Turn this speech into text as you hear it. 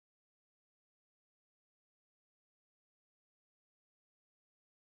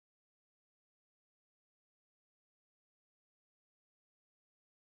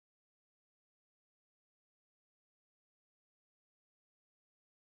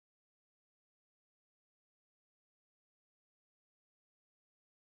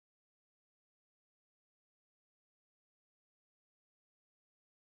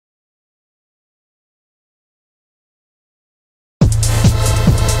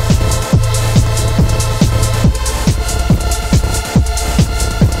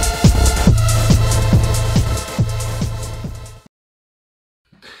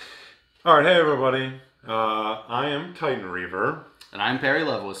All right, hey everybody. I am Titan Reaver, And I'm Perry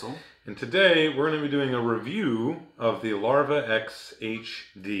Lovewhistle. and today we're going to be doing a review of the Larva X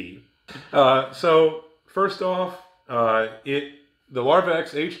HD. So first off, the Larva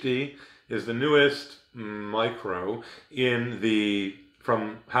X HD is the newest micro in the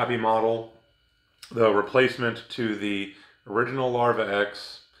from Happy Model, the replacement to the original Larva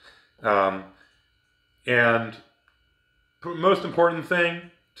X, um, and most important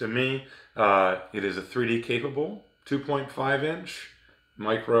thing to me, it is a 3D capable 2.5 inch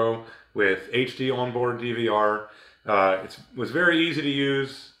micro with HD onboard DVR. It was very easy to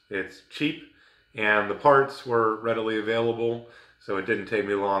use. It's cheap, and the parts were readily available, so it didn't take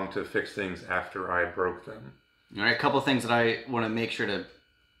me long to fix things after I broke them. All right, a couple of things that I want to make sure to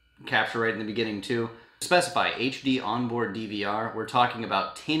capture right in the beginning too. Specify HD onboard DVR. We're talking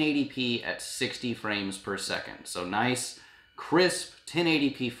about 1080p at 60 frames per second. So nice, crisp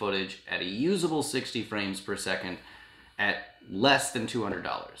 1080p footage at a usable 60 frames per second at less than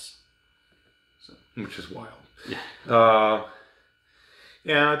 $200. So, which is wild. Yeah.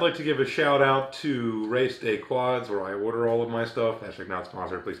 And I'd like to give a shout out to Race Day Quads, where I order all of my stuff. Hashtag not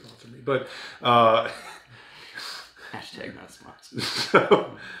sponsored, please sponsor me. But Hashtag not sponsored.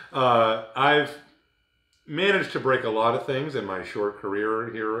 So I've managed to break a lot of things in my short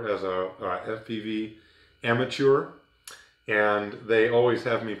career here as a FPV amateur, and they always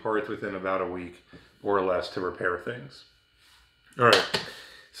have me parts within about a week or less to repair things. All right,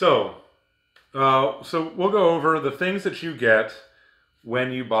 so we'll go over the things that you get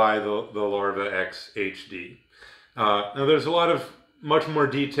when you buy the Larva X HD. Now there's a lot of much more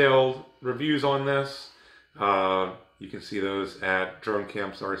detailed reviews on this. You can see those at Drone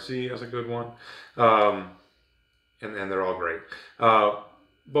Camps RC as a good one. And they're all great.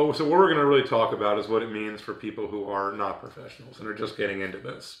 But so what we're going to really talk about is what it means for people who are not professionals and are just getting into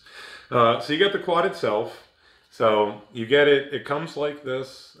this. So you get the quad itself. So you get it, it comes like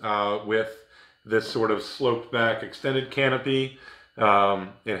this with this sort of sloped back extended canopy.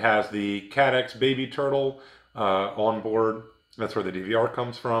 It has the Cat X baby turtle on board. That's where the DVR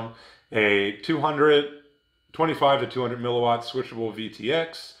comes from. A 25 to 200 milliwatt switchable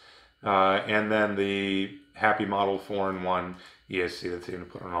VTX, and then the Happy Model 4-in-1 ESC that's even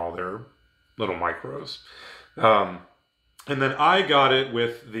put on all their little micros. And then I got it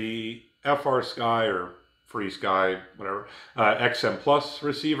with the FR Sky or Free Sky, whatever, XM Plus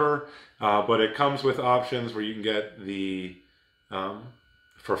receiver, but it comes with options where you can get the,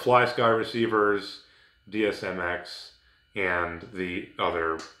 for Fly Sky receivers, DSMX, and the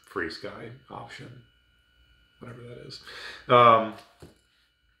other Free Sky option, whatever that is.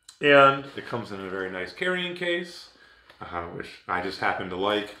 And it comes in a very nice carrying case, which I just happen to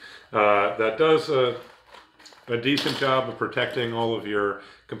like. That does a decent job of protecting all of your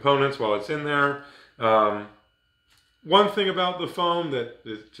components while it's in there. One thing about the foam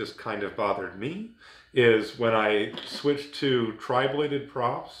that just kind of bothered me is when I switched to tri-bladed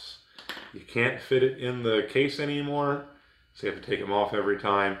props, you can't fit it in the case anymore, so you have to take them off every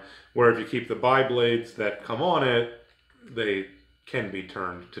time. Where if you keep the bi-blades that come on it, they can be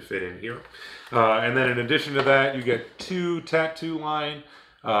turned to fit in here. And then in addition to that, you get two Tattoo line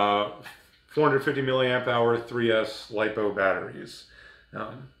 450 milliamp hour 3S LiPo batteries.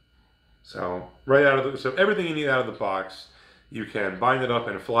 So right out of so everything you need out of the box, you can bind it up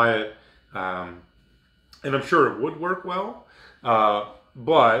and fly it. And I'm sure it would work well,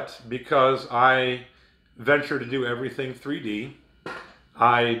 but because I venture to do everything 3D,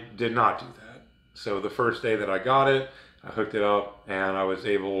 I did not do that. So the first day that I got it, I hooked it up and I was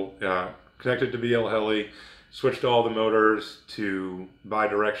able, connected to BL Heli, switched all the motors to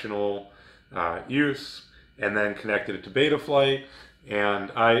bi-directional use, and then connected it to Betaflight.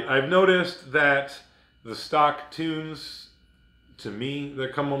 And I've noticed that the stock tunes, to me,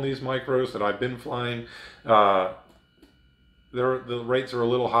 that come on these micros that I've been flying, the rates are a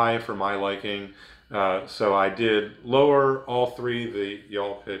little high for my liking. So I did lower all three, the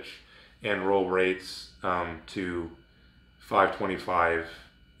yaw pitch and roll rates, to 525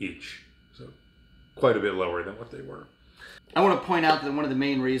 each. So quite a bit lower than what they were. I want to point out that one of the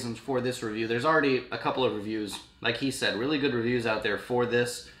main reasons for this review, there's already a couple of reviews, like he said, really good reviews out there for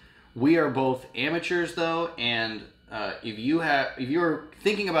this. We are both amateurs though, and if you're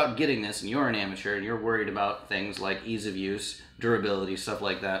thinking about getting this and you're an amateur and you're worried about things like ease of use, durability, stuff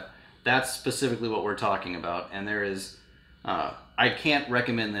like that, that's specifically what we're talking about. And there is, I can't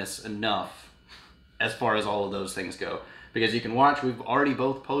recommend this enough as far as all of those things go. Because you can watch, we've already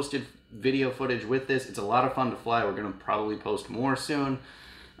both posted video footage with this. It's a lot of fun to fly. We're going to probably post more soon.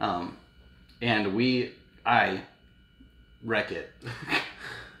 And I wreck it.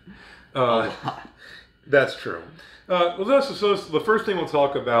 That's true. So the first thing we'll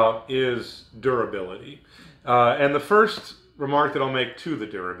talk about is durability. And the first remark that I'll make to the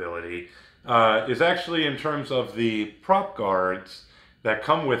durability is actually in terms of the prop guards that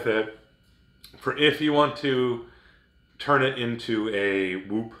come with it for if you want to turn it into a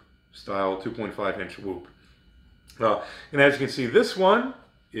whoop style 2.5-inch whoop. And as you can see, this one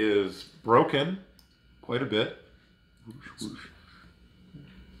is broken quite a bit. Whoosh, whoosh.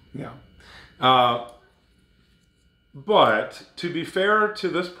 Yeah. But to be fair to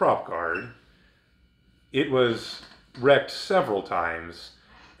this prop guard, it was wrecked several times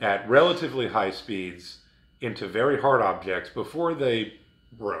at relatively high speeds into very hard objects before they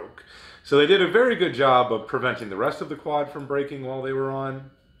broke. So they did a very good job of preventing the rest of the quad from breaking while they were on.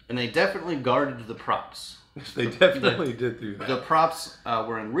 And they definitely guarded the props. Yes, they definitely did do that. The props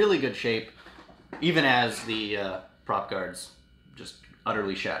were in really good shape, even as the prop guards just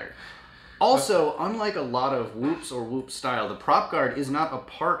utterly shattered. Also, unlike a lot of whoops or whoop style, the prop guard is not a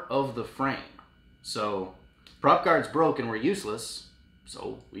part of the frame. So, prop guards broke and were useless,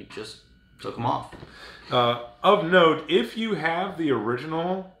 so we just took them off. Of note, if you have the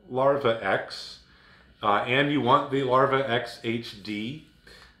original Larva X and you want the Larva X HD,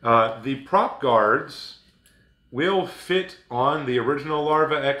 the prop guards will fit on the original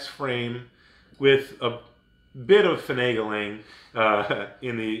Larva X frame with a bit of finagling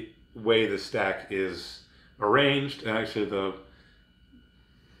in the way the stack is arranged. And actually the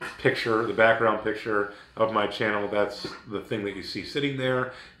background picture of my channel, that's the thing that you see sitting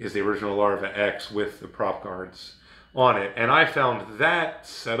there, is the original Larva X with the prop guards on it. And I found that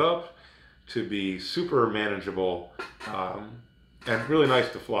setup to be super manageable and really nice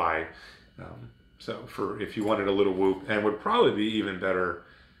to fly. So for if you wanted a little whoop, and would probably be even better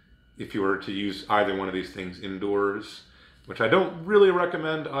if you were to use either one of these things indoors, which I don't really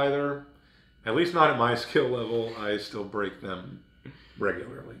recommend either, at least not at my skill level. I still break them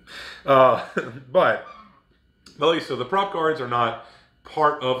regularly. But so the prop guards are not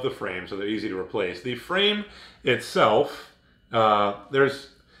part of the frame, so they're easy to replace. The frame itself, there's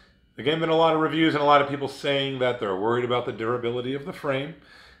again been a lot of reviews and a lot of people saying that they're worried about the durability of the frame.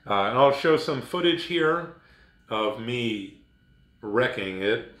 And I'll show some footage here of me wrecking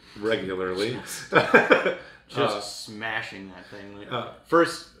it regularly. Just smashing that thing. Like,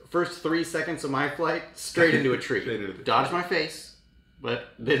 first 3 seconds of my flight, straight into a tree. Dodged my face, but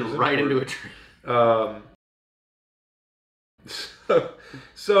then right into a tree.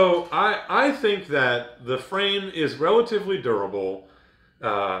 So I think that the frame is relatively durable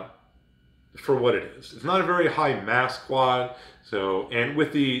for what it is. It's not a very high mass quad. So, and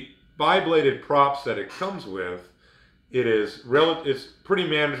with the bi-bladed props that it comes with, it's pretty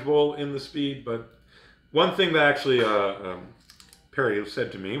manageable in the speed. But one thing that actually Perry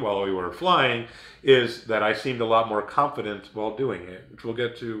said to me while we were flying is that I seemed a lot more confident while doing it, which we'll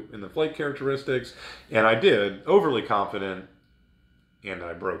get to in the flight characteristics. And I did, overly confident, and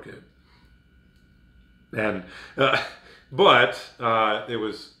I broke it. And but it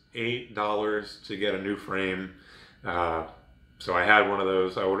was $8 to get a new frame. So I had one of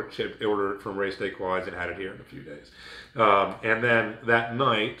those. I ordered it from Race Day Quads and had it here in a few days. And then that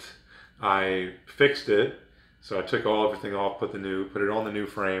night I fixed it. So I took everything off, put it on the new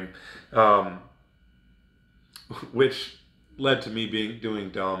frame, which led to me doing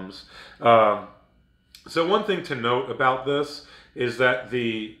dumbs. So one thing to note about this is that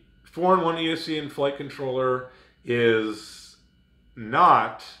the 4-in-1 ESC and flight controller is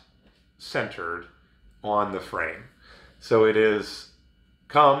not centered on the frame. So it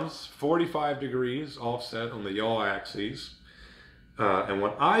comes 45 degrees offset on the yaw axes. And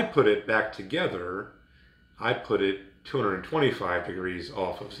when I put it back together, I put it 225 degrees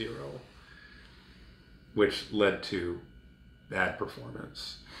off of zero, which led to bad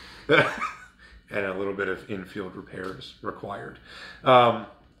performance and a little bit of in-field repairs required. But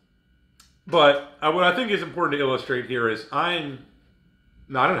what I think is important to illustrate here is I'm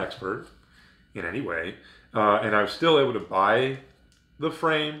not an expert in any way, and I was still able to buy the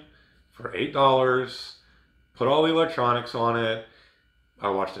frame for $8, put all the electronics on it. I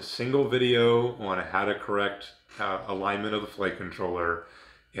watched a single video on how to correct alignment of the flight controller,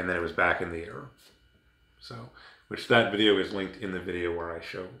 and then it was back in the air. So, which that video is linked in the video where I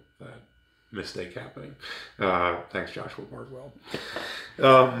show that mistake happening. Thanks, Joshua Bardwell.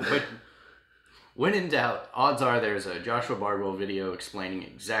 When in doubt, odds are there's a Joshua Bardwell video explaining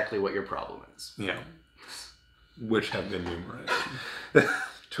exactly what your problem is. Yeah, which have been numerous.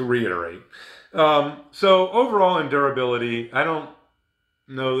 To reiterate. So overall in durability, I don't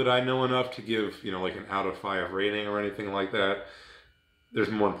know that I know enough to give, like an out of 5 rating or anything like that. there's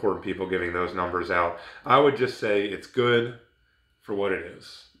more important people giving those numbers out. I would just say it's good for what it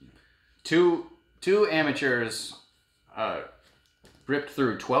is. Two amateurs ripped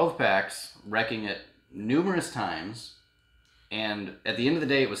through 12 packs, wrecking it numerous times, and at the end of the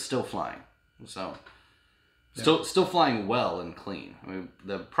day, it was still flying. So, still flying well and clean. I mean,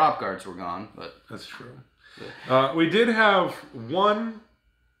 the prop guards were gone, but that's true. We did have one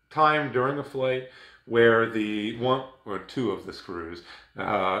time during a flight where the one or two of the screws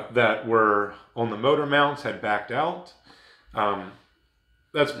that were on the motor mounts had backed out.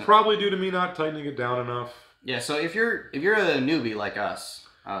 That's probably due to me not tightening it down enough. Yeah, so if you're a newbie like us,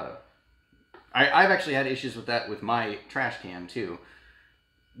 I've actually had issues with that with my trash can too.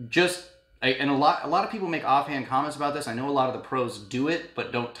 And a lot of people make offhand comments about this. I know a lot of the pros do it,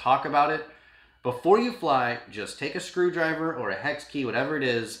 but don't talk about it. Before you fly, just take a screwdriver or a hex key, whatever it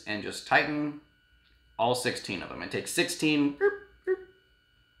is, and just tighten all 16 of them. It takes 16.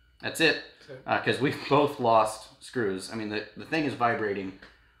 That's it. Because we've both lost screws. I mean, the thing is vibrating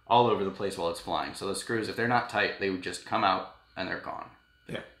all over the place while it's flying. So the screws, if they're not tight, they would just come out and they're gone.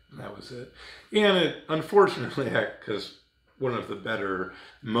 Yeah, that was it. And it, unfortunately, because one of the better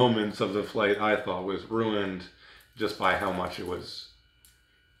moments of the flight, I thought, was ruined just by how much it was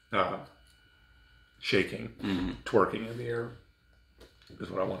shaking, twerking in the air,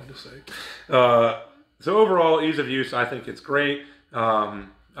 is what I wanted to say. So overall, ease of use, I think it's great.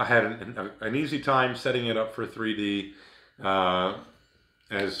 I had an easy time setting it up for 3D,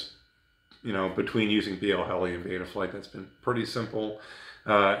 as you know, between using BL Heli and Betaflight, that's been pretty simple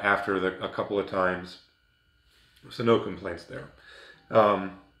after a couple of times. So no complaints there.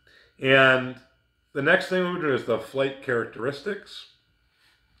 And the next thing we'll do is the flight characteristics.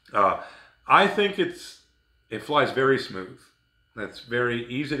 I think it flies very smooth. That's very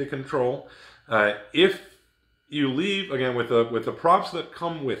easy to control. If you leave, again, with the props that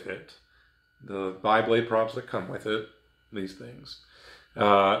come with it, the bi-blade props that come with it, these things.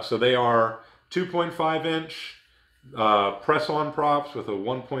 So they are 2.5 inch press-on props with a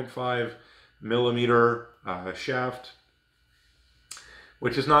 1.5 millimeter shaft,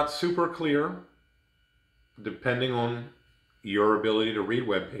 which is not super clear, depending on your ability to read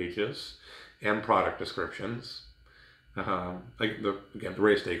web pages and product descriptions. Like the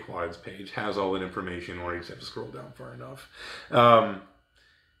Race Day Quads page has all that information, or you just have to scroll down far enough.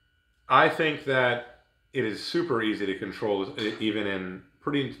 I think that it is super easy to control, even in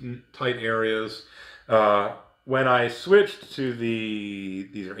pretty tight areas. When I switched to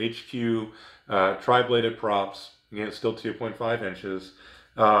these are HQ tri-bladed props, again, it's still 2.5 inches.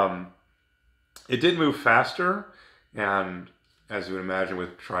 It did move faster, and as you would imagine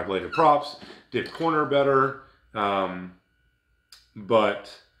with tri-bladed props, did corner better.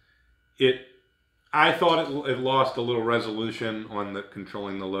 But I thought it lost a little resolution on the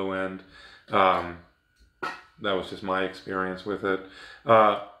controlling the low end. That was just my experience with it.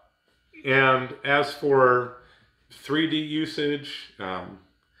 And as for 3D usage,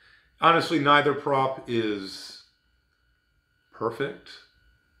 honestly, neither prop is perfect,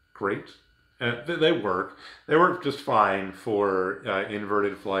 great. They work. They work just fine for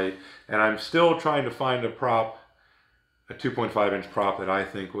inverted flight. And I'm still trying to find a 2.5 inch prop that I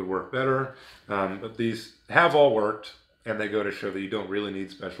think would work better. But these have all worked, and they go to show that you don't really need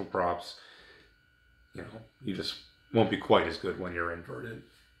special props. You know, you just won't be quite as good when you're inverted.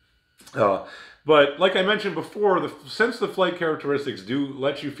 But like I mentioned before, since the flight characteristics do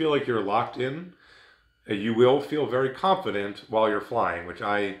let you feel like you're locked in, you will feel very confident while you're flying, which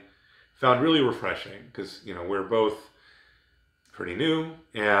I found really refreshing, because, you know, we're both pretty new,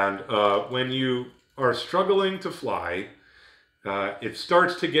 and when you are struggling to fly, it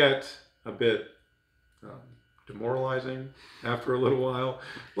starts to get a bit demoralizing after a little while.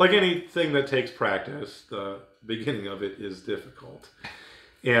 Like anything that takes practice, the beginning of it is difficult.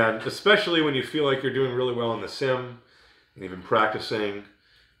 And especially when you feel like you're doing really well in the sim, and you've been practicing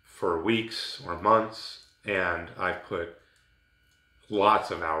for weeks or months, and I've put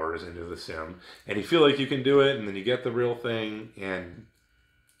lots of hours into the sim, and you feel like you can do it, and then you get the real thing, and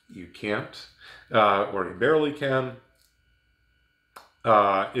you can't, or you barely can.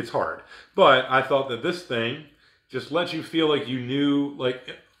 It's hard. But I thought that this thing just lets you feel like you knew,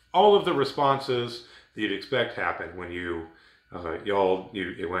 like, all of the responses that you'd expect happen when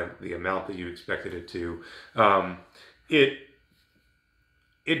it went the amount that you expected it to.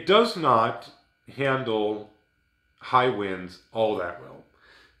 It does not handle high winds all that well.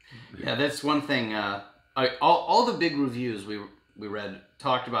 Yeah, that's one thing. All the big reviews we read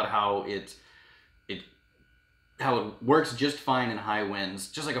talked about how it works just fine in high winds,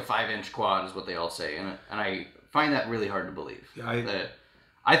 just like a 5-inch quad is what they all say, and I find that really hard to believe. Yeah,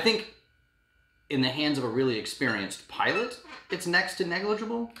 I think in the hands of a really experienced pilot, it's next to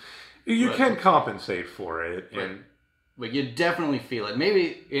negligible. You can compensate for it, but you definitely feel it.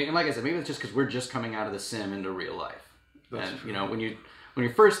 Maybe, and like I said, maybe it's just because we're just coming out of the sim into real life. That's true. You know, when you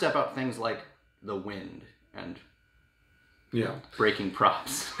first step out, things like the wind and breaking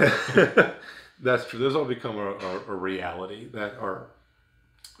props. That's true. Those all become a reality that are.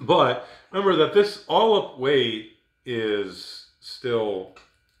 But remember that this all-up weight is still.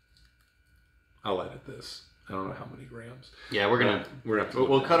 I'll edit this. I don't know how many grams. Yeah,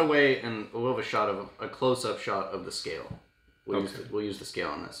 we'll cut away and we'll have a close-up shot of the scale. We'll use the scale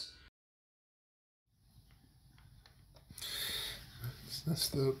on this. That's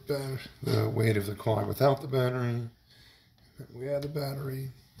the weight of the car without the battery. We add the battery.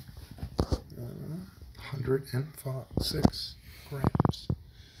 106 grams.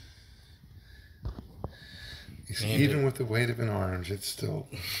 Even with the weight of an orange, it's still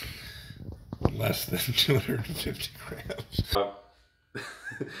less than 250 grams.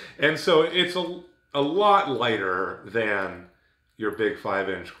 And so it's a lot lighter than your big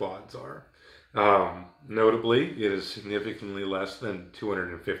 5-inch quads are. Notably, it is significantly less than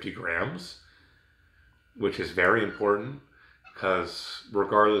 250 grams, which is very important because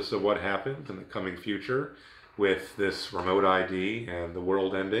regardless of what happens in the coming future with this remote ID and the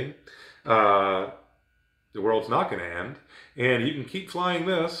world ending, the world's not going to end, and you can keep flying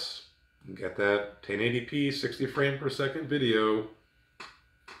this and get that 1080p 60 frame per second video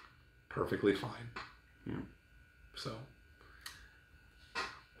perfectly fine. So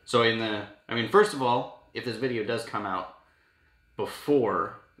first of all, if this video does come out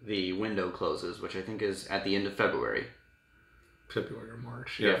before the window closes, which I think is at the end of February. February or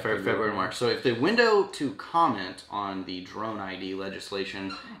March. Yeah, February or March. So if the window to comment on the drone ID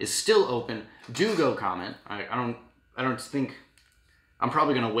legislation is still open, do go comment. I don't think I'm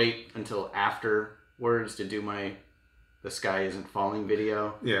probably gonna wait until afterwards to do the sky isn't falling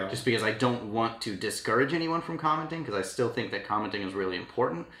video. Yeah. Just because I don't want to discourage anyone from commenting, because I still think that commenting is really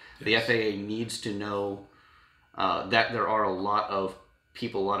important. Yes. The FAA needs to know that there are a lot of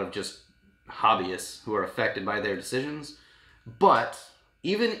people, a lot of just hobbyists who are affected by their decisions. But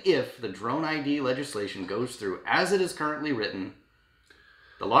even if the drone ID legislation goes through as it is currently written,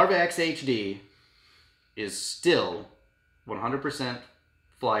 the Larva X HD is still 100%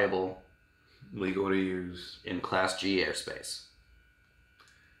 flyable, legal to use in Class G airspace.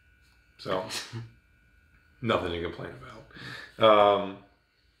 So, nothing to complain about.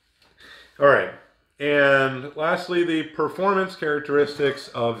 All right. And lastly, the performance characteristics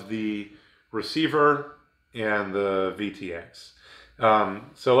of the receiver and the VTX.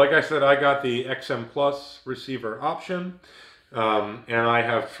 So like I said, I got the XM Plus receiver option, and I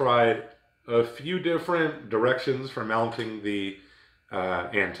have tried a few different directions for mounting the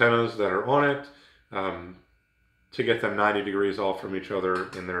antennas that are on it to get them 90 degrees off from each other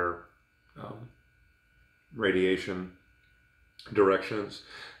in their radiation directions,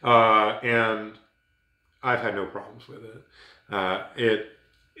 and I've had no problems with it.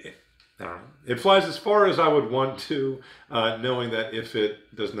 It flies as far as I would want to, knowing that if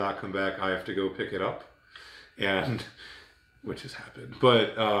it does not come back, I have to go pick it up, and which has happened.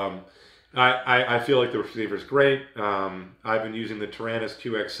 But I feel like the receiver is great. I've been using the Taranis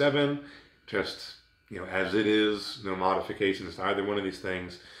QX7, just as it is, no modifications to either one of these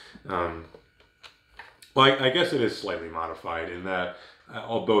things. Well, I guess it is slightly modified in that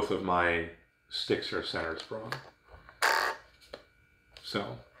both of my sticks are center sprung.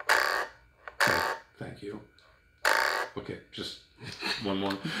 So. Thank you. Okay, just one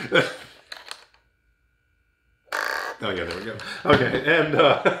more. Oh yeah, there we go. Okay,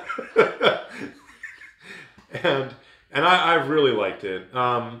 and I've really liked it.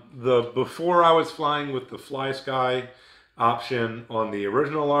 Before I was flying with the Fly Sky option on the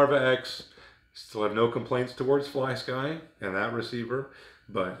original Larva X, still have no complaints towards Fly Sky and that receiver,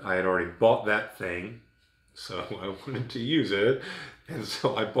 but I had already bought that thing, so I wanted to use it. And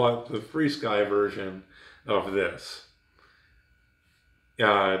so I bought the Free Sky version of this.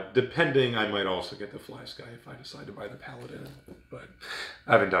 Depending, I might also get the Fly Sky if I decide to buy the Paladin, but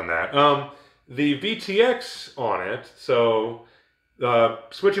I haven't done that. The VTX on it, so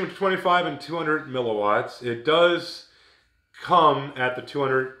switching to 25 and 200 milliwatts, it does come at the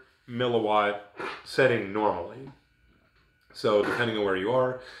 200 milliwatt setting normally. So depending on where you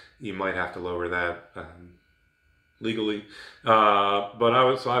are, you might have to lower that legally, but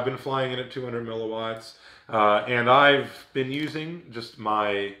I've been flying it at 200 milliwatts, and I've been using just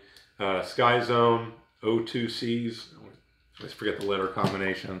my Sky Zone O2Cs. I always forget the letter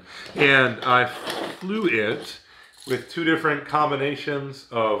combination, and I flew it with two different combinations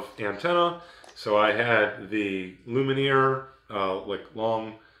of antenna. So I had the Lumineer, like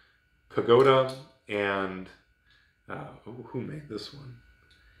long pagoda, and who made this one?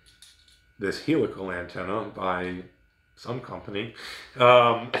 This helical antenna by some company.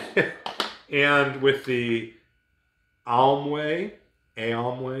 And with the Almways,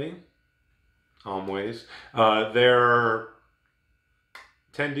 their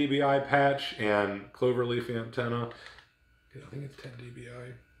 10 dBi patch and cloverleaf antenna. I think it's 10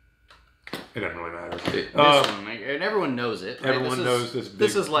 dBi. It doesn't really matter. This one, and everyone knows it. Right? Everyone knows this.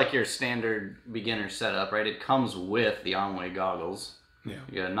 This is like your standard beginner setup, right? It comes with the Onway goggles. Yeah.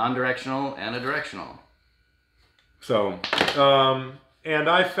 You got a non-directional and a directional. So, and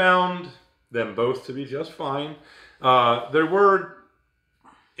I found them both to be just fine.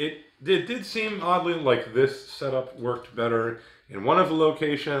 It did seem oddly like this setup worked better in one of the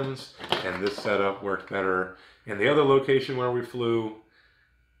locations, and this setup worked better in the other location where we flew.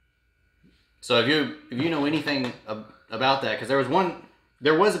 So if you know anything about that, because there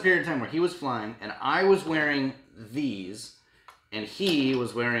was a period of time where he was flying, and I was wearing these, and he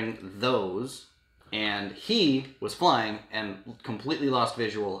was wearing those, and he was flying and completely lost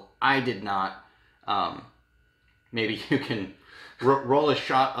visual. I did not. Maybe you can roll a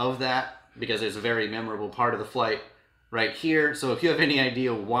shot of that, because it's a very memorable part of the flight right here. So if you have any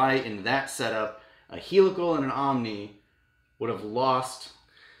idea why in that setup a helical and an Omni would have lost.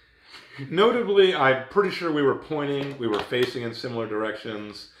 Notably, I'm pretty sure we were facing in similar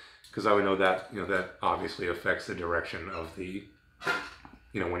directions, because I would know that, that obviously affects the direction of the,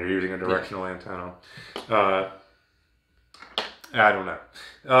 when you're using a directional antenna. I don't know.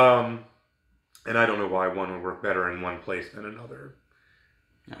 And I don't know why one would work better in one place than another.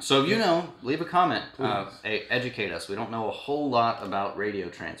 So if you know, leave a comment. Educate us. We don't know a whole lot about radio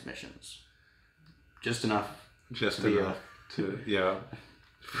transmissions. Just enough.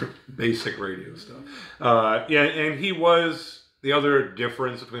 For basic radio stuff. And the other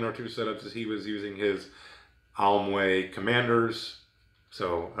difference between our two setups is he was using his Almway commanders,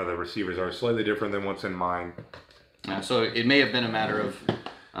 so the receivers are slightly different than what's in mine. So it may have been a matter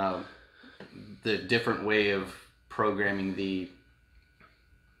of the different way of programming the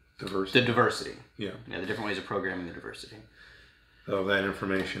diversity. Yeah, the different ways of programming the diversity. So that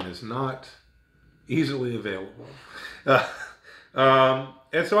information is not easily available.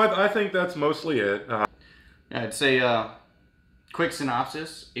 And so I think that's mostly it. I'd say quick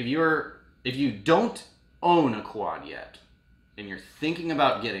synopsis. If you don't own a quad yet, and you're thinking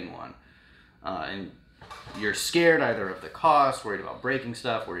about getting one, and you're scared either of the cost, worried about breaking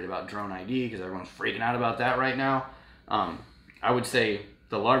stuff, worried about drone ID, because everyone's freaking out about that right now, I would say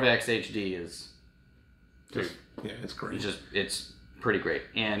the Larva X HD is it's great. It's pretty great.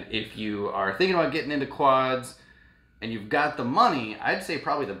 And if you are thinking about getting into quads and you've got the money, I'd say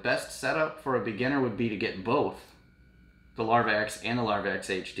probably the best setup for a beginner would be to get both the Larva X and the Larva X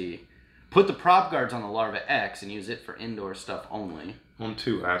HD. Put the prop guards on the Larva X and use it for indoor stuff only. On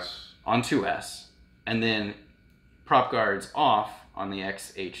 2S. On 2S. And then prop guards off on the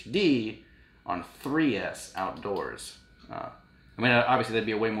XHD on 3S outdoors. Obviously that'd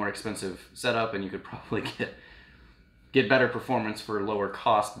be a way more expensive setup, and you could probably get better performance for lower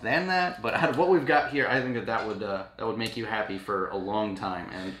cost than that. But out of what we've got here, I think that would make you happy for a long time.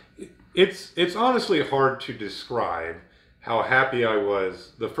 And it's honestly hard to describe how happy I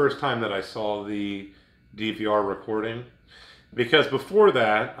was the first time that I saw the DVR recording, because before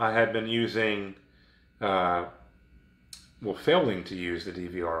that I had been using, failing to use the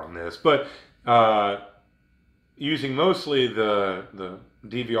DVR on this, but using mostly the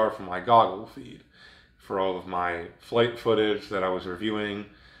DVR from my goggle feed for all of my flight footage that I was reviewing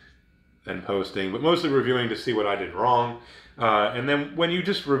and posting, but mostly reviewing to see what I did wrong. And then when you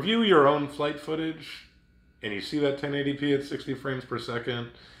just review your own flight footage and you see that 1080p at 60 frames per second,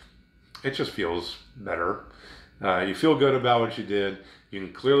 it just feels better. You feel good about what you did. You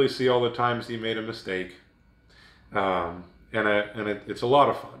can clearly see all the times you made a mistake. And it's a lot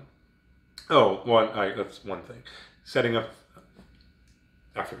of fun. That's one thing. Setting up,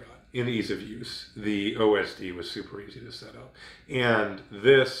 I forgot, in ease of use, the OSD was super easy to set up. And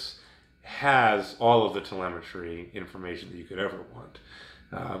this has all of the telemetry information that you could ever want.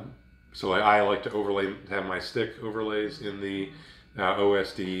 So I like to have my stick overlays in the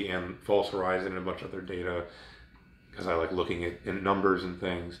OSD and False Horizon and a bunch of other data, because I like looking at numbers and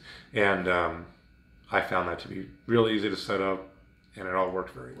things. And I found that to be really easy to set up, and it all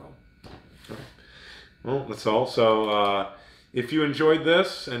worked very well. Well, that's all. So if you enjoyed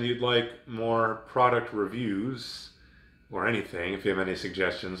this and you'd like more product reviews or anything, if you have any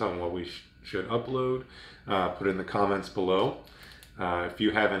suggestions on what we should upload. Put in the comments below. If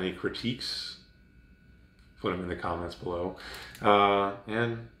you have any critiques, put them in the comments below.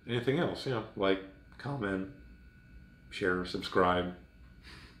 And anything else, like, comment, share, subscribe,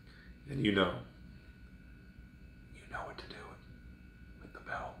 and you know what to do with the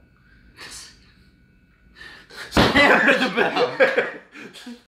bell. Hammer the bell.